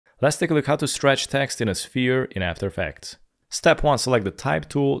Let's take a look how to stretch text in a sphere in After Effects. Step 1, select the type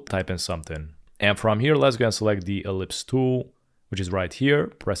tool, type in something. And from here, let's go and select the ellipse tool, which is right here.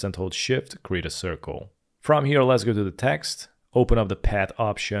 Press and hold shift, create a circle. From here, let's go to the text, open up the path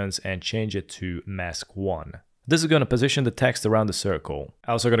options and change it to mask 1. This is going to position the text around the circle.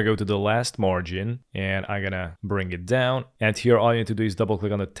 I'm also going to go to the last margin and I'm going to bring it down. And here, all you need to do is double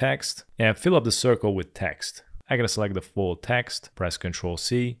click on the text and fill up the circle with text. I'm going to select the full text, press Ctrl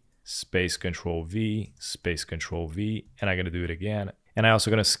C, space Ctrl V, space Ctrl V, and I'm going to do it again. And I'm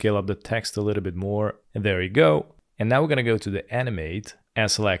also going to scale up the text a little bit more. And there you go. And now we're going to go to the animate and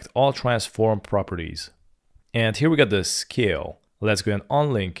select all transform properties. And here we got the scale. Let's go and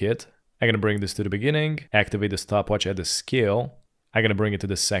unlink it. I'm going to bring this to the beginning, activate the stopwatch at the scale. I'm going to bring it to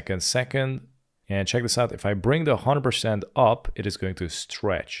the second. And check this out. If I bring the 100% up, it is going to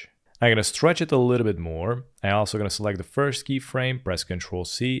stretch. I'm going to stretch it a little bit more. I'm also going to select the first keyframe, press Ctrl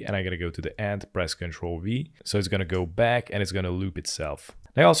C, and I'm going to go to the end, press Ctrl V. So it's going to go back and it's going to loop itself.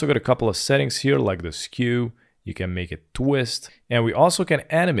 I also got a couple of settings here, like the skew. You can make it twist. And we also can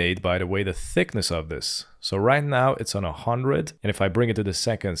animate, by the way, the thickness of this. So right now it's on 100. And if I bring it to the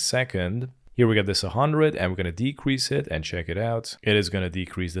second, here we got this 100 and we're going to decrease it and check it out. It is going to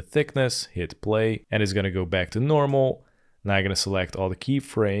decrease the thickness, hit play, and it's going to go back to normal. Now I'm going to select all the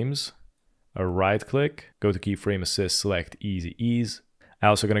keyframes, a right click, go to keyframe assist, select easy ease. I'm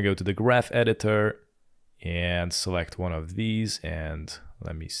also going to go to the graph editor and select one of these, and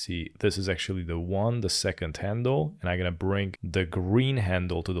let me see, this is actually the second handle, and I'm going to bring the green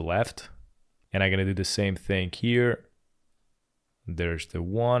handle to the left, and I'm going to do the same thing here. There's the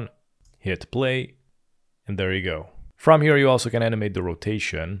one, hit play, and there you go. From here you also can animate the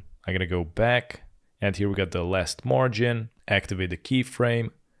rotation. I'm going to go back, and here we got the last margin, activate the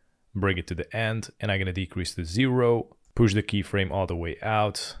keyframe, bring it to the end, and I'm going to decrease to 0, push the keyframe all the way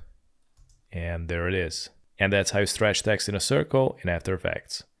out, and there it is. And that's how you stretch text in a circle in After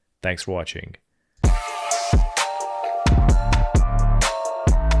Effects. Thanks for watching.